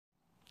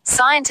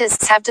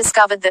Scientists have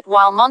discovered that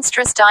while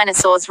monstrous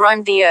dinosaurs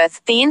roamed the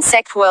Earth, the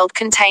insect world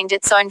contained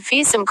its own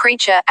fearsome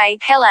creature, a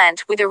hell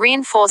ant, with a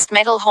reinforced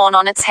metal horn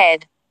on its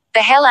head.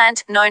 The hell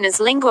ant, known as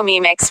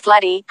Linguamyrmex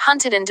vladi,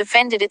 hunted and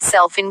defended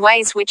itself in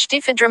ways which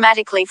differ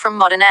dramatically from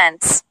modern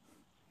ants.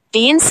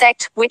 The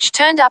insect, which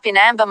turned up in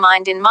amber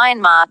mined in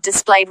Myanmar,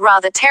 displayed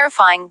rather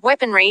terrifying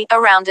weaponry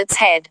around its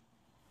head.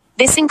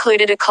 This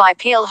included a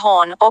clypeal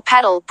horn, or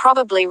paddle,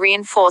 probably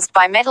reinforced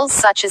by metals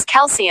such as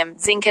calcium,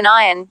 zinc and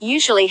iron,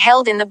 usually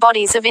held in the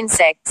bodies of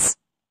insects.